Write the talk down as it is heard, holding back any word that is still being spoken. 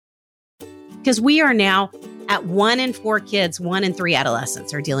because we are now at 1 in 4 kids, 1 in 3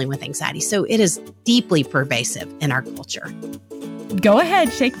 adolescents are dealing with anxiety. So it is deeply pervasive in our culture. Go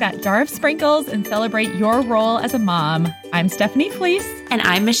ahead, shake that jar of sprinkles and celebrate your role as a mom. I'm Stephanie Fleece. And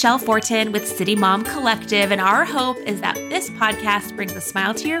I'm Michelle Fortin with City Mom Collective. And our hope is that this podcast brings a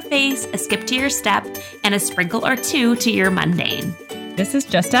smile to your face, a skip to your step, and a sprinkle or two to your mundane. This is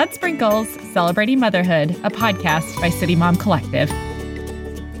Just Add Sprinkles, Celebrating Motherhood, a podcast by City Mom Collective.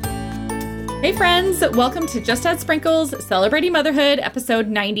 Hey friends, welcome to Just Add Sprinkles, Celebrating Motherhood, episode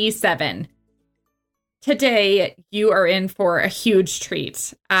 97. Today, you are in for a huge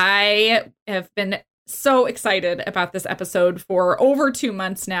treat. I have been so excited about this episode for over 2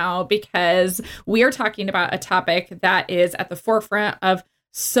 months now because we are talking about a topic that is at the forefront of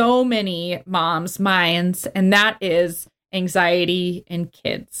so many moms' minds, and that is anxiety in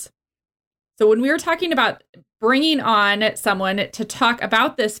kids. So when we were talking about bringing on someone to talk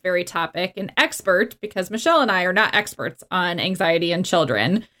about this very topic, an expert, because Michelle and I are not experts on anxiety in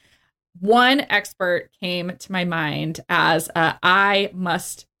children, one expert came to my mind as I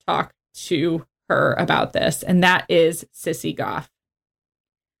must talk to her about this, and that is Sissy Goff.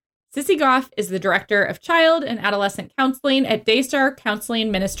 Sissy Goff is the Director of Child and Adolescent Counseling at Daystar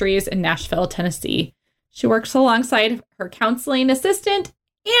Counseling Ministries in Nashville, Tennessee. She works alongside her counseling assistant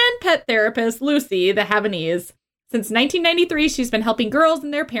and pet therapist, Lucy, the Havanese. Since 1993, she's been helping girls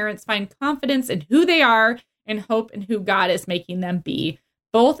and their parents find confidence in who they are and hope in who God is making them be,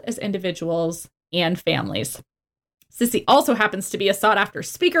 both as individuals and families. Sissy also happens to be a sought-after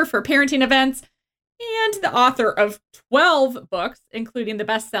speaker for parenting events and the author of 12 books, including the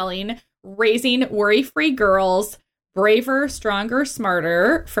best-selling Raising Worry-Free Girls, Braver, Stronger,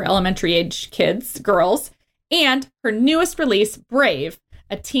 Smarter for elementary age kids, girls, and her newest release, Brave,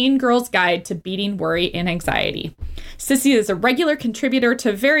 a teen girl's guide to beating worry and anxiety. Sissy is a regular contributor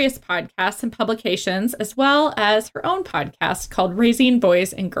to various podcasts and publications, as well as her own podcast called Raising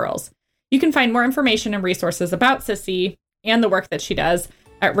Boys and Girls. You can find more information and resources about Sissy and the work that she does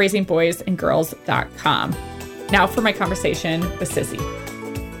at raisingboysandgirls.com. Now for my conversation with Sissy.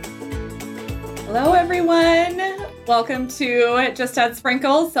 Hello, everyone. Welcome to Just Add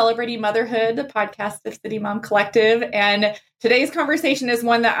Sprinkles, Celebrating Motherhood, the podcast of City Mom Collective. And today's conversation is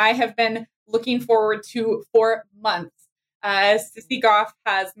one that I have been looking forward to for months. Sissy Goff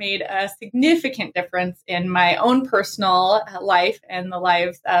has made a significant difference in my own personal life and the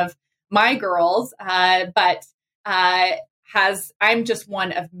lives of my girls, but I'm just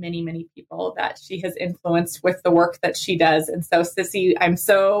one of many, many people that she has influenced with the work that she does. And so, Sissy, I'm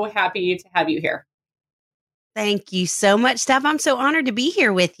so happy to have you here. Thank you so much, Steph. I'm so honored to be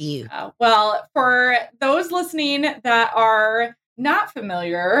here with you. Well, for those listening that are not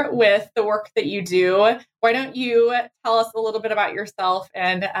familiar with the work that you do, why don't you tell us a little bit about yourself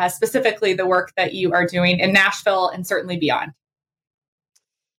and specifically the work that you are doing in Nashville and certainly beyond?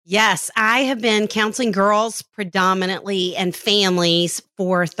 Yes, I have been counseling girls predominantly and families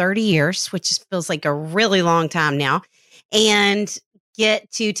for 30 years, which feels like a really long time now, and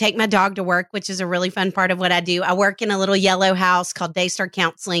get to take my dog to work, which is a really fun part of what I do. I work in a little yellow house called Daystar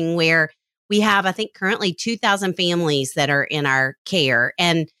Counseling, where we have, I think, currently 2,000 families that are in our care.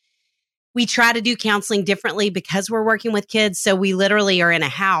 And we try to do counseling differently because we're working with kids. So we literally are in a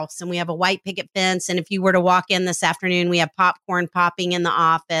house and we have a white picket fence. And if you were to walk in this afternoon, we have popcorn popping in the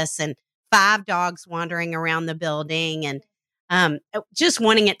office and 5 dogs wandering around the building, and just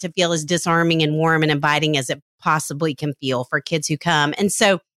wanting it to feel as disarming and warm and inviting as it possibly can feel for kids who come. And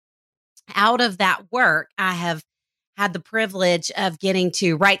so out of that work, I have had the privilege of getting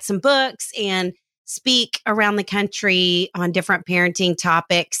to write some books and speak around the country on different parenting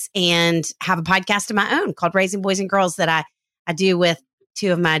topics and have a podcast of my own called Raising Boys and Girls that I do with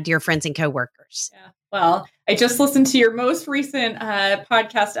 2 of my dear friends and coworkers. Yeah. Well, I just listened to your most recent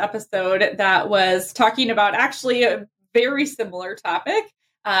podcast episode that was talking about actually a very similar topic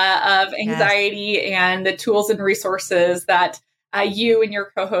of anxiety, yes, and the tools and resources that you and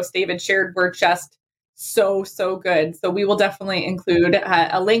your co-host David shared were just so good. So we will definitely include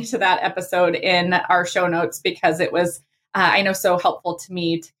a link to that episode in our show notes because it was, I know, so helpful to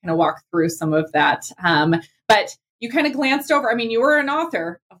me to kind of walk through some of that. But you kind of glanced over, I mean, you were an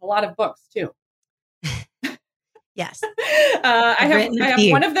author of a lot of books too. Yes. I have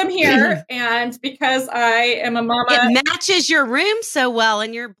one of them here, and because I am a mama. It matches your room so well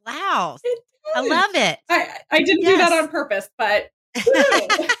in your blouse. I love it. I didn't do that on purpose, but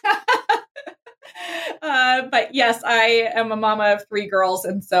but yes, I am a mama of 3 girls.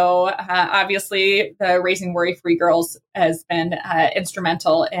 And so obviously the Raising Worry-Free Girls has been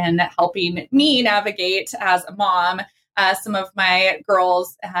instrumental in helping me navigate as a mom some of my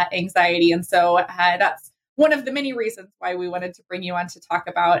girls' anxiety. And so that's one of the many reasons why we wanted to bring you on to talk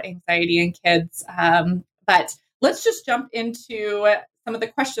about anxiety in kids. But let's just jump into some of the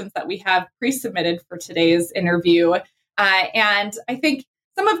questions that we have pre-submitted for today's interview. And I think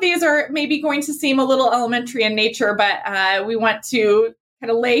some of these are maybe going to seem a little elementary in nature, but we want to kind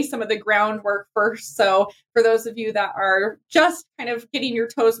of lay some of the groundwork first. So for those of you that are just kind of getting your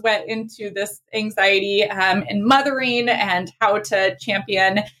toes wet into this anxiety in mothering and how to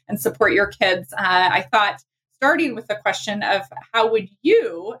champion and support your kids, I thought starting with the question of how would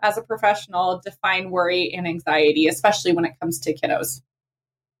you as a professional define worry and anxiety, especially when it comes to kiddos?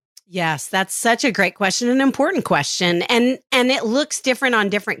 Yes, that's such a great question, an important question. And it looks different on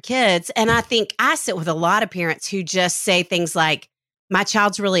different kids. And I think I sit with a lot of parents who just say things like, my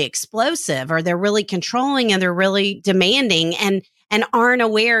child's really explosive, or they're really controlling, and they're really demanding, and aren't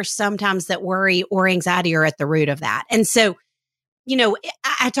aware sometimes that worry or anxiety are at the root of that. And so,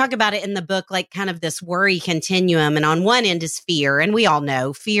 I talk about it in the book, like kind of this worry continuum. And on one end is fear. And we all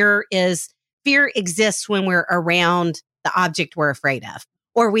know fear exists when we're around the object we're afraid of,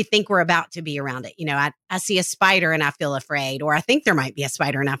 or we think we're about to be around it. I see a spider and I feel afraid, or I think there might be a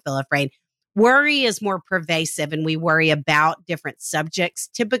spider and I feel afraid. Worry is more pervasive, and we worry about different subjects.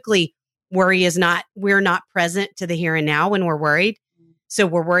 Typically, we're not present to the here and now when we're worried. So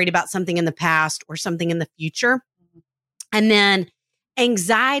we're worried about something in the past or something in the future. And then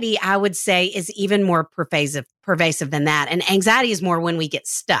anxiety, I would say, is even more pervasive than that. And anxiety is more when we get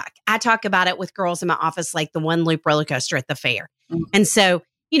stuck. I talk about it with girls in my office, like the one loop roller coaster at the fair. Mm-hmm. And so,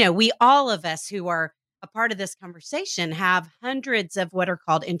 all of us who are a part of this conversation have hundreds of what are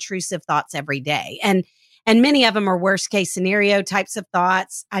called intrusive thoughts every day. And many of them are worst case scenario types of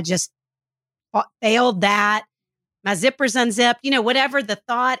thoughts. I just failed that. My zipper's unzipped, whatever the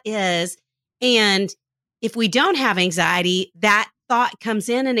thought is. And if we don't have anxiety, that thought comes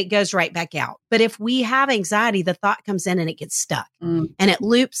in and it goes right back out. But if we have anxiety, the thought comes in and it gets stuck and it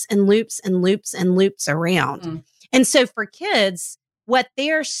loops and loops and loops and loops around. And so for kids, what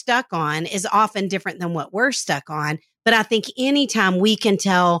they're stuck on is often different than what we're stuck on. But I think anytime we can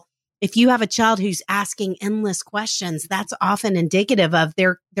tell, if you have a child who's asking endless questions, that's often indicative of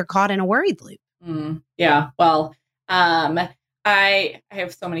they're caught in a worried loop. Yeah. Well, I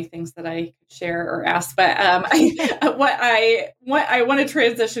have so many things that I could share or ask, but I want to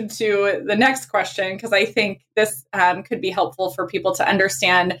transition to the next question, because I think this could be helpful for people to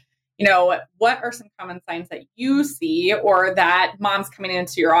understand, what are some common signs that you see, or that moms coming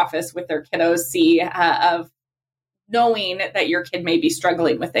into your office with their kiddos see of knowing that your kid may be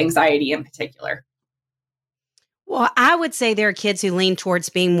struggling with anxiety in particular? Well, I would say there are kids who lean towards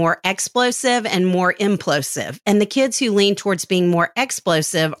being more explosive and more implosive. And the kids who lean towards being more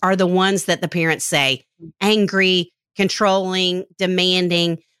explosive are the ones that the parents say angry, controlling,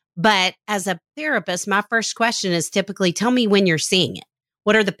 demanding. But as a therapist, my first question is typically, tell me when you're seeing it.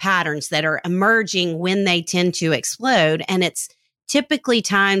 What are the patterns that are emerging when they tend to explode? And it's typically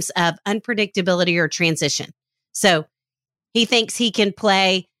times of unpredictability or transition. So he thinks he can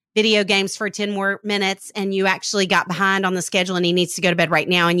play video games for 10 more minutes, and you actually got behind on the schedule and he needs to go to bed right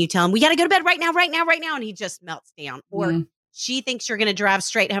now. And you tell him, we got to go to bed right now. And he just melts down. Or she thinks you're going to drive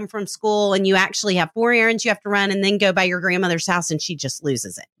straight home from school and you actually have 4 errands you have to run and then go by your grandmother's house, and she just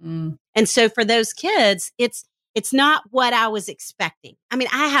loses it. And so for those kids, it's not what I was expecting. I mean,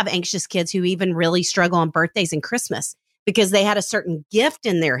 I have anxious kids who even really struggle on birthdays and Christmas because they had a certain gift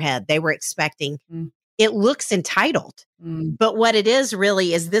in their head they were expecting. It looks entitled, but what it is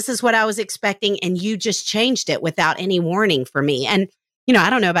really is, this is what I was expecting, and you just changed it without any warning for me. And, I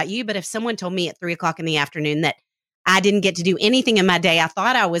don't know about you, but if someone told me at 3:00 in the afternoon that I didn't get to do anything in my day I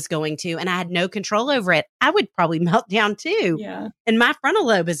thought I was going to, and I had no control over it, I would probably melt down too. Yeah. And my frontal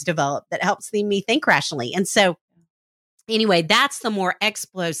lobe is developed that helps me think rationally. And so anyway, that's the more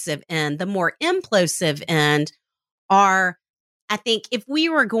explosive end. The more implosive end are, I think, if we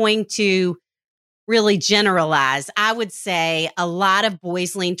were going to really generalize, I would say a lot of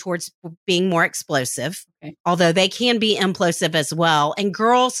boys lean towards being more explosive, although they can be implosive as well. And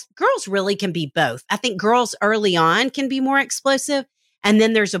girls really can be both. I think girls early on can be more explosive. And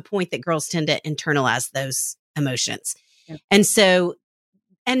then there's a point that girls tend to internalize those emotions. Yeah. And so,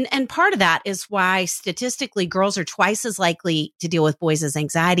 and part of that is why statistically girls are twice as likely to deal with boys'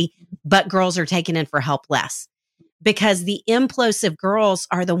 anxiety, but girls are taken in for help less. Because the implosive girls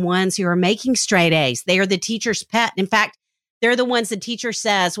are the ones who are making straight A's. They are the teacher's pet. In fact, they're the ones the teacher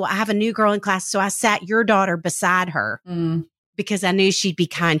says, well, I have a new girl in class, so I sat your daughter beside her because I knew she'd be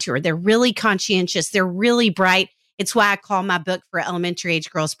kind to her. They're really conscientious. They're really bright. It's why I call my book for elementary age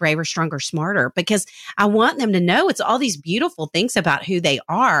girls Braver, Stronger, Smarter, because I want them to know it's all these beautiful things about who they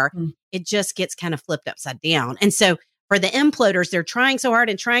are. It just gets kind of flipped upside down. And so for the imploders, they're trying so hard,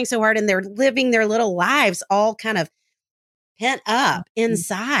 and they're living their little lives all kind of pent up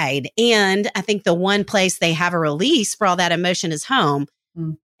inside. And I think the one place they have a release for all that emotion is home.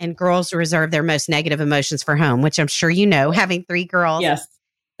 And girls reserve their most negative emotions for home, which I'm sure you know, having 3 girls. Yes.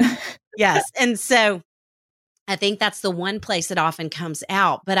 Yes. And so I think that's the one place that often comes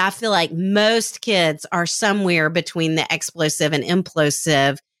out. But I feel like most kids are somewhere between the explosive and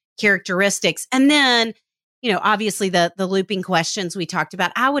implosive characteristics. And then, obviously the looping questions we talked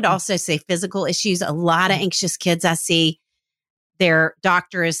about. I would also say physical issues. A lot of anxious kids I see, their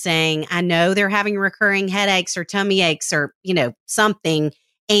doctor is saying, I know they're having recurring headaches or tummy aches or, something,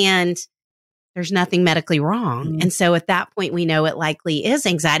 and there's nothing medically wrong. And so at that point, we know it likely is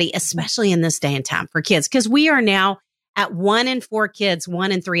anxiety, especially in this day and time for kids, because we are now at 1 in 4 kids,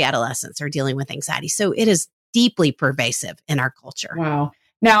 1 in 3 adolescents are dealing with anxiety. So it is deeply pervasive in our culture. Wow.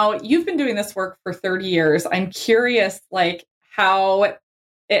 Now, you've been doing this work for 30 years. I'm curious, how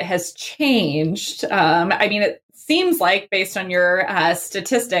it has changed. It seems like, based on your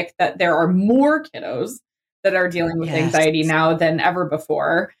statistic, that there are more kiddos that are dealing with anxiety now than ever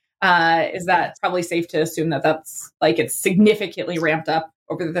before. Is that probably safe to assume that that's it's significantly ramped up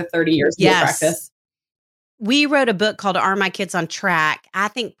over the 30 years of practice? We wrote a book called Are My Kids on Track? I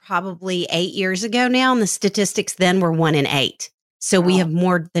think probably 8 years ago now, and the statistics then were 1 in 8. So we have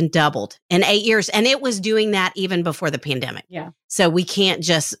more than doubled in 8 years. And it was doing that even before the pandemic. Yeah. So we can't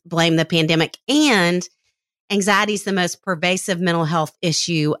just blame the pandemic. And anxiety is the most pervasive mental health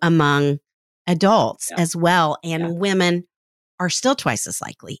issue among adults as well. And women are still twice as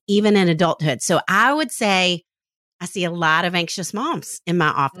likely, even in adulthood. So I would say I see a lot of anxious moms in my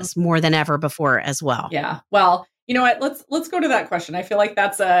office more than ever before as well. Yeah. Well, you know what? Let's go to that question. I feel like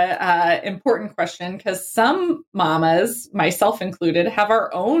that's a important question because some mamas, myself included, have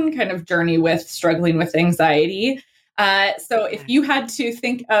our own kind of journey with struggling with anxiety. So if you had to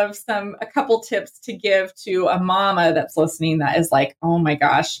think of a couple tips to give to a mama that's listening that is like, oh my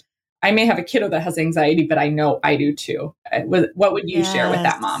gosh, I may have a kiddo that has anxiety, but I know I do too. What would you share with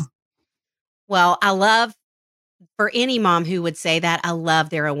that mom? Well, I love, for any mom who would say that, I love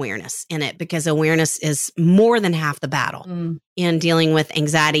their awareness in it, because awareness is more than half the battle in dealing with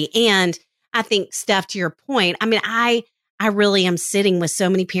anxiety. And I think, Steph, to your point, I really am sitting with so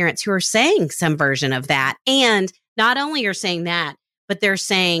many parents who are saying some version of that. And not only are saying that, but they're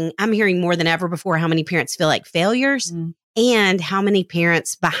saying, I'm hearing more than ever before how many parents feel like failures and how many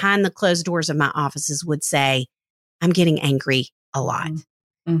parents behind the closed doors of my offices would say, I'm getting angry a lot.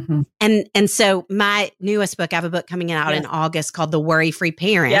 And so my newest book, I have a book coming out in August called The Worry-Free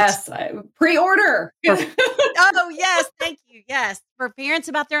Parent. Yes, pre-order. Oh, yes, thank you. Yes, for parents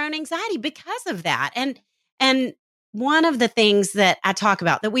about their own anxiety because of that. And one of the things that I talk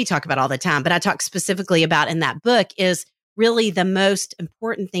about, that we talk about all the time, but I talk specifically about in that book, is really the most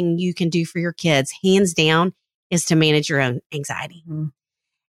important thing you can do for your kids, hands down, is to manage your own anxiety.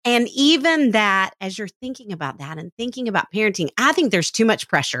 And even that, as you're thinking about that and thinking about parenting, I think there's too much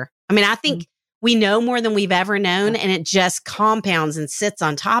pressure. I think we know more than we've ever known, and it just compounds and sits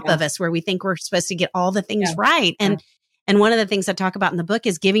on top of us, where we think we're supposed to get all the things right. And one of the things I talk about in the book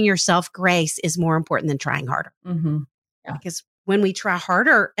is giving yourself grace is more important than trying harder. Because when we try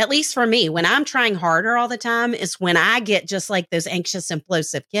harder, at least for me, when I'm trying harder all the time is when I get just like those anxious,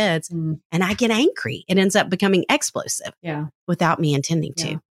 implosive kids and I get angry. It ends up becoming explosive without me intending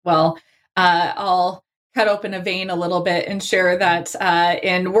to. Well, I'll cut open a vein a little bit and share that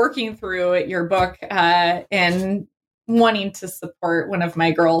in working through your book and wanting to support one of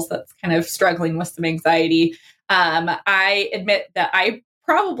my girls that's kind of struggling with some anxiety, I admit that I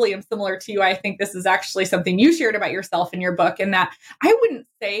probably am similar to you. I think this is actually something you shared about yourself in your book, and that I wouldn't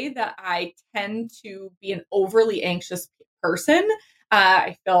say that I tend to be an overly anxious person.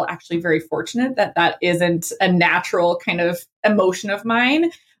 I feel actually very fortunate that that isn't a natural kind of emotion of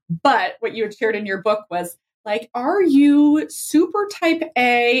mine. But what you had shared in your book was like, are you super type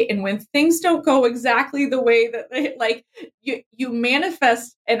A? And when things don't go exactly the way that they like, you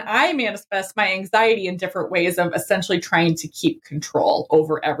manifest, and I manifest my anxiety in different ways of essentially trying to keep control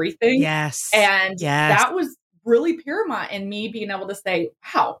over everything. And that was really paramount in me being able to say,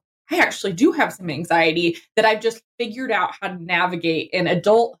 wow, I actually do have some anxiety that I've just figured out how to navigate in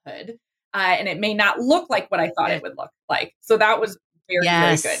adulthood. And it may not look like what I thought it would look like. So that was very,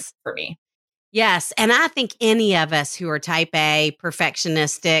 very good for me. Yes. And I think any of us who are type A,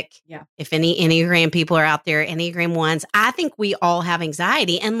 perfectionistic, if any Enneagram people are out there, Enneagram ones, I think we all have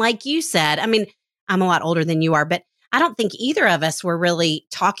anxiety. And like you said, I'm a lot older than you are, but I don't think either of us were really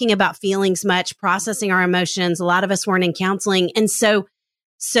talking about feelings much, processing our emotions. A lot of us weren't in counseling. And so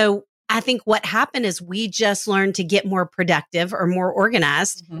I think what happened is we just learned to get more productive or more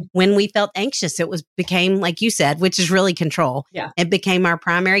organized when we felt anxious. It became, like you said, which is really control. Yeah. It became our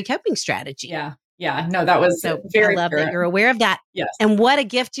primary coping strategy. Yeah. Yeah. No, that was So very I love pure. that you're aware of that. Yes. And what a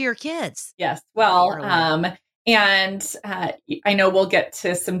gift to your kids. Yes. Well, and I know we'll get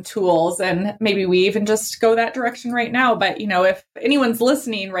to some tools and maybe we even just go that direction right now. But, if anyone's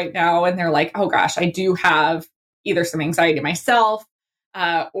listening right now and they're like, oh gosh, I do have either some anxiety myself,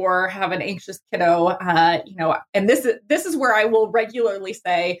 or have an anxious kiddo, and this is where I will regularly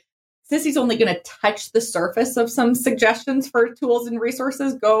say, Sissy's only going to touch the surface of some suggestions for tools and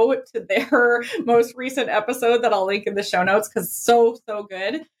resources. Go to their most recent episode that I'll link in the show notes because so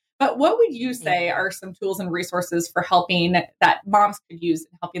good. But what would you say are some tools and resources for helping that moms could use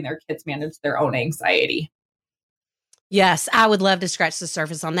in helping their kids manage their own anxiety? Yes, I would love to scratch the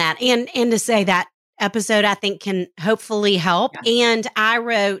surface on that and to say that episode I think can hopefully help. Yeah. And I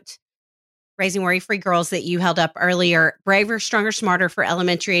wrote Raising Worry-Free Girls that you held up earlier, Braver, Stronger, Smarter for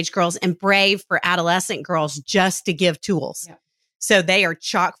elementary age girls and Brave for adolescent girls, just to give tools. Yeah. So they are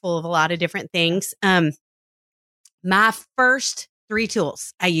chock full of a lot of different things. My first 3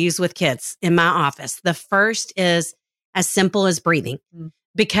 tools I use with kids in my office. The first is as simple as breathing.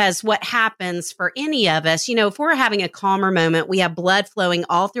 Because what happens for any of us, if we're having a calmer moment, we have blood flowing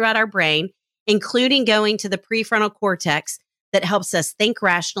all throughout our brain, including going to the prefrontal cortex that helps us think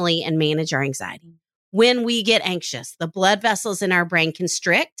rationally and manage our anxiety. When we get anxious, the blood vessels in our brain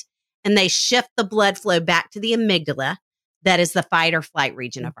constrict and they shift the blood flow back to the amygdala, that is the fight or flight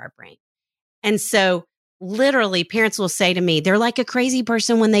region of our brain. And so literally parents will say to me, they're like a crazy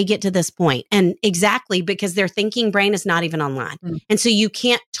person when they get to this point. And exactly because their thinking brain is not even online. And so you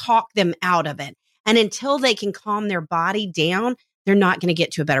can't talk them out of it. And until they can calm their body down, they're not going to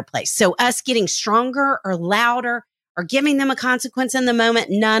get to a better place. So us getting stronger or louder or giving them a consequence in the moment,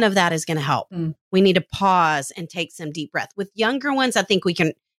 none of that is going to help. We need to pause and take some deep breath. With younger ones, I think we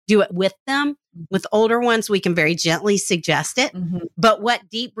can do it with them. With older ones, we can very gently suggest it. But what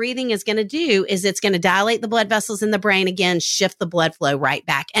deep breathing is going to do is it's going to dilate the blood vessels in the brain again, shift the blood flow right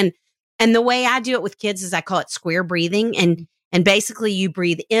back. And the way I do it with kids is I call it square breathing. And basically you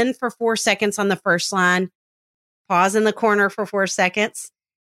breathe in for 4 seconds on the first line, pause in the corner for 4 seconds,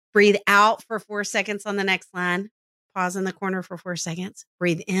 breathe out for 4 seconds on the next line, pause in the corner for 4 seconds,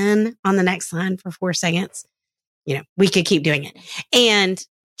 breathe in on the next line for 4 seconds. We could keep doing it. And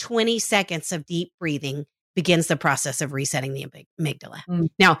 20 seconds of deep breathing begins the process of resetting the amygdala.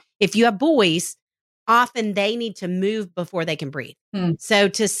 Now, if you have boys, often they need to move before they can breathe. So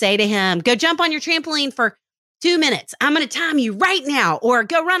to say to him, go jump on your trampoline for 2 minutes. I'm going to time you right now. Or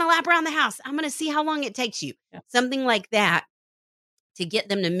go run a lap around the house. I'm going to see how long it takes you. Something like that to get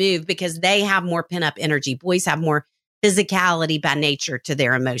them to move because they have more pent up energy. Boys have more physicality by nature to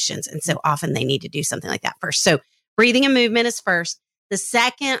their emotions. And so often they need to do something like that first. So breathing and movement is first. The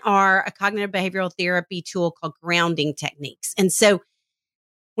second are a cognitive behavioral therapy tool called grounding techniques. And so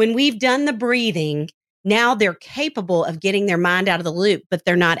when we've done the breathing, now they're capable of getting their mind out of the loop, but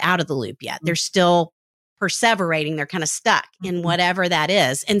they're not out of the loop yet. They're still perseverating. They're kind of stuck in whatever that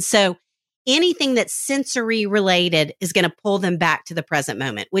is. And so anything that's sensory related is going to pull them back to the present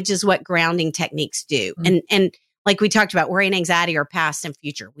moment, which is what grounding techniques do. And like we talked about, worry and anxiety are past and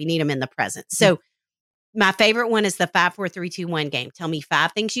future. We need them in the present. So my favorite one is the 5, 4, 3, 2, 1 game. Tell me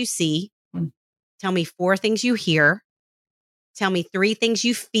 5 things you see. Tell me 4 things you hear. Tell me 3 things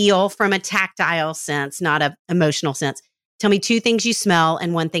you feel from a tactile sense, not an emotional sense. Tell me 2 things you smell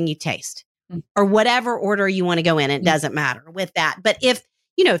and 1 thing you taste, or whatever order you want to go in. It doesn't matter with that. But if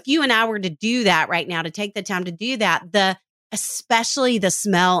you and I were to do that right now, to take the time to do that, especially the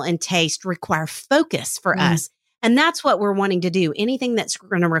smell and taste require focus for us. And that's what we're wanting to do. Anything that's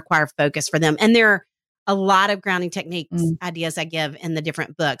going to require focus for them. And there are a lot of grounding techniques, ideas I give in the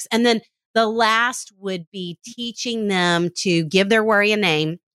different books. And then the last would be teaching them to give their worry a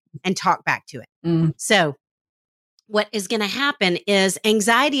name and talk back to it. So what is going to happen is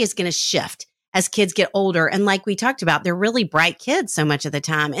anxiety is going to shift as kids get older. And like we talked about, they're really bright kids so much of the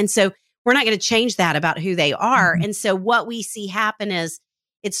time. And so we're not going to change that about who they are. And so what we see happen is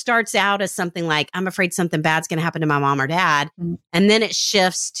it starts out as something like, I'm afraid something bad's going to happen to my mom or dad. And then it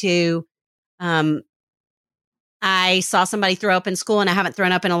shifts to, I saw somebody throw up in school and I haven't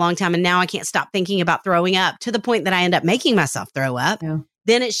thrown up in a long time. And now I can't stop thinking about throwing up, to the point that I end up making myself throw up.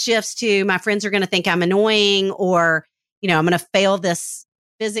 Then it shifts to, my friends are going to think I'm annoying, or, I'm going to fail this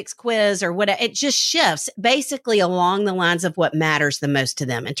physics quiz or whatever. It just shifts basically along the lines of what matters the most to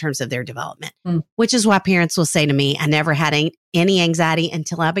them in terms of their development, which is why parents will say to me, I never had any anxiety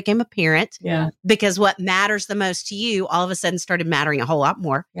until I became a parent. Yeah. Because what matters the most to you all of a sudden started mattering a whole lot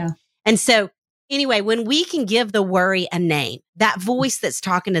more. Yeah. And so anyway, when we can give the worry a name, that voice that's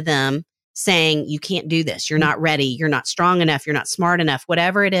talking to them saying, you can't do this, you're not ready, you're not strong enough, you're not smart enough,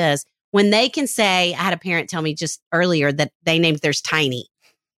 whatever it is, when they can say, I had a parent tell me just earlier that they named theirs Tiny.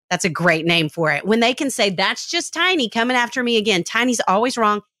 That's a great name for it. When they can say, that's just Tiny coming after me again. Tiny's always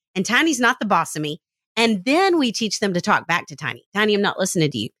wrong and Tiny's not the boss of me. And then we teach them to talk back to Tiny. Tiny, I'm not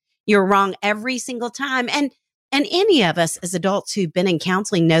listening to you. You're wrong every single time. And any of us as adults who've been in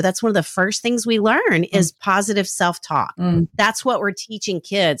counseling know that's one of the first things we learn is positive self-talk. That's what we're teaching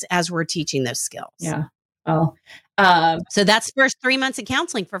kids as we're teaching those skills. Yeah. Well, so that's first 3 months of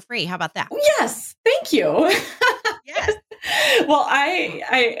counseling for free. How about that? Yes. Thank you. Yes. Well,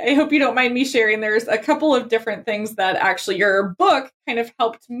 I hope you don't mind me sharing. There's a couple of different things that actually your book kind of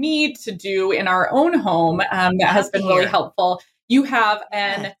helped me to do in our own home that has been really helpful. You have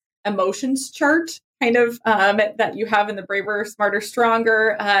an emotions chart kind of that you have in the Braver, Smarter,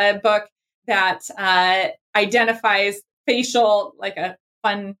 Stronger book that identifies facial, like a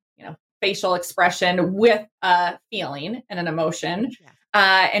fun, facial expression with a feeling and an emotion.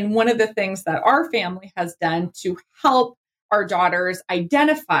 And one of the things that our family has done to help our daughters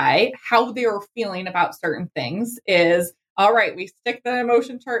identify how they're feeling about certain things is, all right, we stick the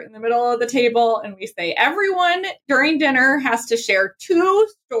emotion chart in the middle of the table and we say, everyone during dinner has to share 2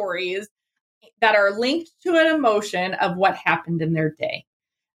 stories that are linked to an emotion of what happened in their day.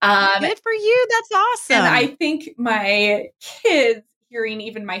 Good for you. That's awesome. And I think my kids, hearing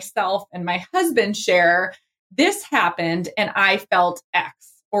even myself and my husband share, this happened and I felt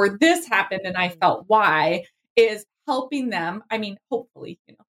X, or this happened and I felt Y, is helping them. I mean, hopefully,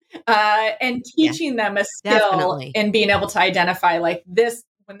 and teaching them a skill in being able to identify like this,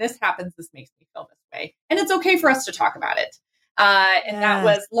 when this happens, this makes me feel this way. And it's okay for us to talk about it. And that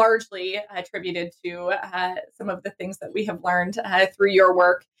was largely attributed to some of the things that we have learned through your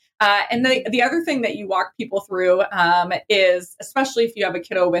work. And the other thing that you walk people through is, especially if you have a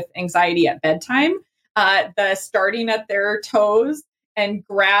kiddo with anxiety at bedtime, the starting at their toes and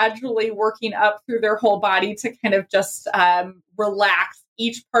gradually working up through their whole body to kind of just relax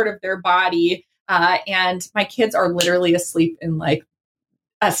each part of their body. And my kids are literally asleep in like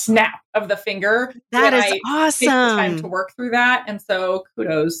a snap of the finger. That is awesome. Take the time to work through that. And so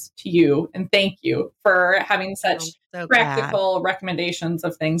kudos to you and thank you for having such practical recommendations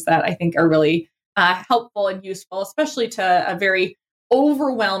of things that I think are really helpful and useful, especially to a very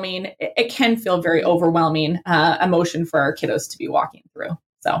overwhelming, it can feel very overwhelming emotion for our kiddos to be walking through.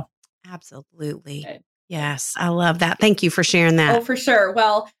 So absolutely. Good. Yes. I love that. Thank you for sharing that. Oh, for sure.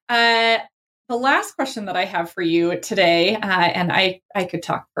 Well, the last question that I have for you today, and I could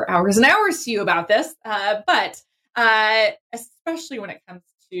talk for hours and hours to you about this, but especially when it comes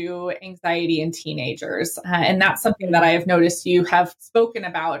to anxiety in teenagers. And that's something that I have noticed you have spoken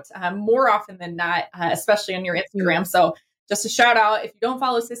about more often than not, especially on your Instagram. So just a shout out, if you don't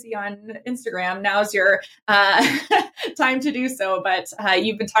follow Sissy on Instagram, now's your time to do so. But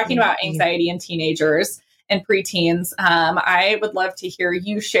you've been talking about anxiety in teenagers and preteens. I would love to hear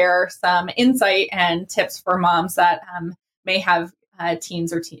you share some insight and tips for moms that may have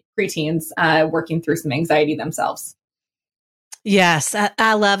teens or preteens working through some anxiety themselves. Yes,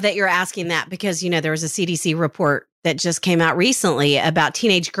 I love that you're asking that because, there was a CDC report that just came out recently about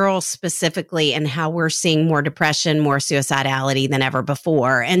teenage girls specifically and how we're seeing more depression, more suicidality than ever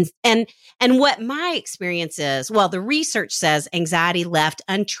before. And what my experience is, well, the research says anxiety left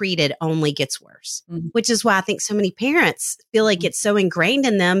untreated only gets worse, which is why I think so many parents feel like it's so ingrained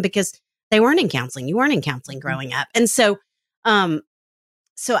in them because they weren't in counseling. You weren't in counseling growing up. And so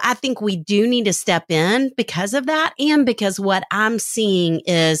I think we do need to step in because of that. And because what I'm seeing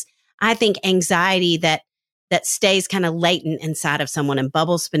is, I think anxiety that stays kind of latent inside of someone and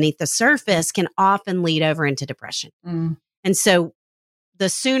bubbles beneath the surface can often lead over into depression. And so the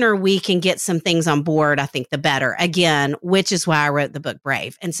sooner we can get some things on board, I think the better. Again, which is why I wrote the book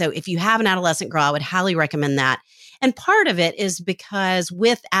Brave. And so if you have an adolescent girl, I would highly recommend that. And part of it is because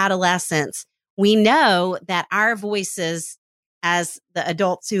with adolescents, we know that our voices as the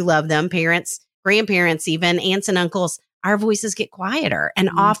adults who love them, parents, grandparents, even aunts and uncles, our voices get quieter and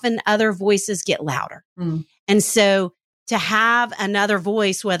often other voices get louder. And so to have another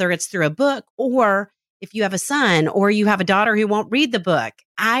voice, whether it's through a book or if you have a son or you have a daughter who won't read the book,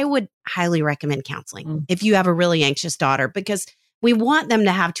 I would highly recommend counseling if you have a really anxious daughter, because We want them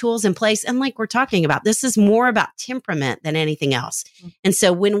to have tools in place. And like we're talking about, this is more about temperament than anything else. And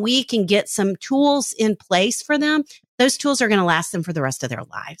so when we can get some tools in place for them, those tools are going to last them for the rest of their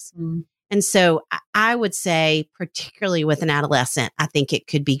lives. And so I would say, particularly with an adolescent, I think it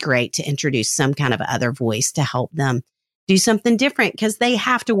could be great to introduce some kind of other voice to help them do something different, because they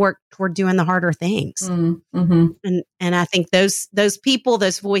have to work toward doing the harder things. And I think those people,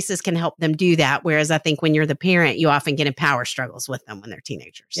 those voices can help them do that. Whereas I think when you're the parent, you often get in power struggles with them when they're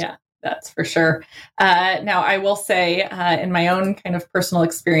teenagers. Yeah. That's for sure. Now, I will say in my own kind of personal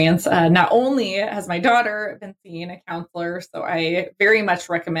experience, not only has my daughter been seeing a counselor, so I very much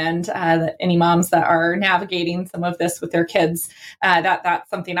recommend that any moms that are navigating some of this with their kids, that's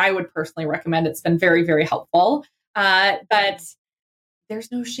something I would personally recommend. It's been very, very helpful. But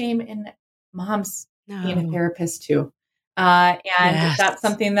there's no shame in moms being a therapist too. And that's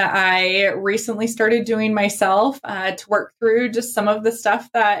something that I recently started doing myself to work through just some of the stuff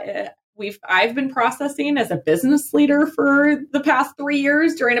that I've been processing as a business leader for the past 3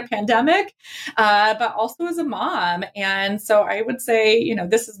 years during a pandemic, but also as a mom. And so I would say,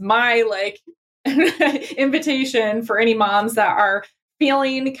 this is my invitation for any moms that are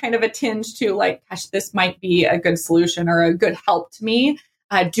feeling kind of a tinge to gosh, this might be a good solution or a good help to me.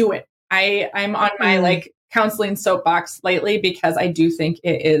 Do it. I'm on my counseling soapbox lately, because I do think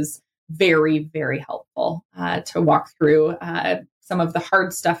it is very, very helpful to walk through some of the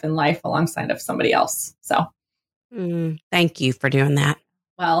hard stuff in life alongside of somebody else. So thank you for doing that.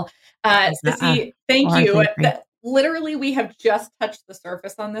 Well, Sissy, thank you. Literally, we have just touched the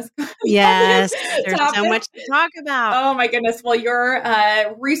surface on this. Yes, there's so much to talk about. Oh my goodness. Well, your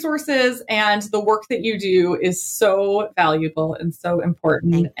resources and the work that you do is so valuable and so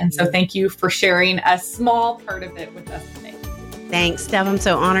important. So thank you for sharing a small part of it with us today. Thanks, Steph. I'm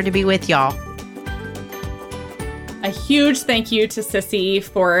so honored to be with y'all. A huge thank you to Sissy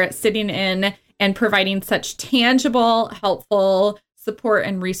for sitting in and providing such tangible, helpful support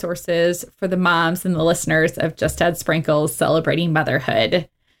and resources for the moms and the listeners of Just Add Sprinkles Celebrating Motherhood.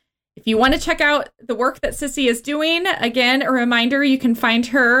 If you want to check out the work that Sissy is doing, again, a reminder, you can find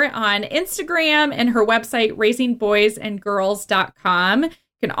her on Instagram and her website, raisingboysandgirls.com. You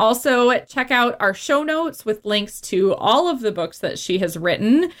can also check out our show notes with links to all of the books that she has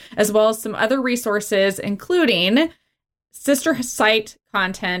written, as well as some other resources, including sister site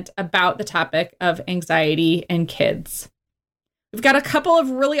content about the topic of anxiety in kids. We've got a couple of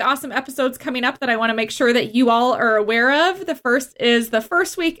really awesome episodes coming up that I want to make sure that you all are aware of. The first is the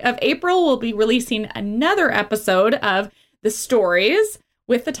first week of April. We'll be releasing another episode of The Stories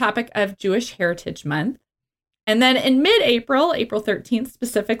with the topic of Jewish Heritage Month. And then in mid-April, April 13th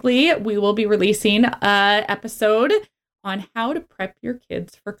specifically, we will be releasing an episode on how to prep your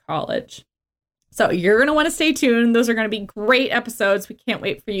kids for college. So you're going to want to stay tuned. Those are going to be great episodes. We can't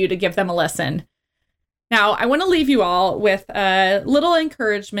wait for you to give them a listen. Now, I want to leave you all with a little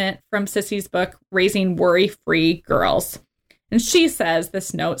encouragement from Sissy's book, Raising Worry-Free Girls. And she says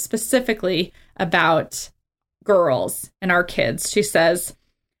this note specifically about girls and our kids. She says,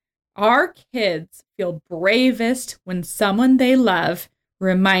 our kids feel bravest when someone they love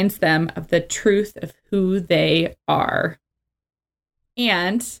reminds them of the truth of who they are.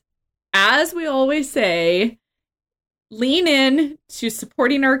 And as we always say, lean in to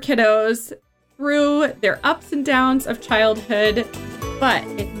supporting our kiddos through their ups and downs of childhood, but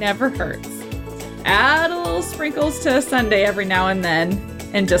it never hurts. Add a little sprinkles to a sundae every now and then,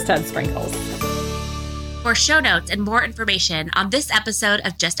 and just add sprinkles. For show notes and more information on this episode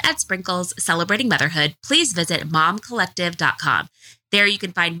of Just Add Sprinkles Celebrating Motherhood, please visit momcollective.com. There you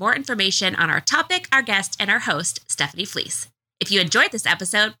can find more information on our topic, our guest, and our host, Stephanie Fleece. If you enjoyed this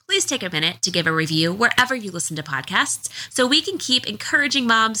episode, please take a minute to give a review wherever you listen to podcasts so we can keep encouraging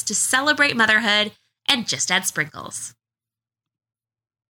moms to celebrate motherhood and just add sprinkles.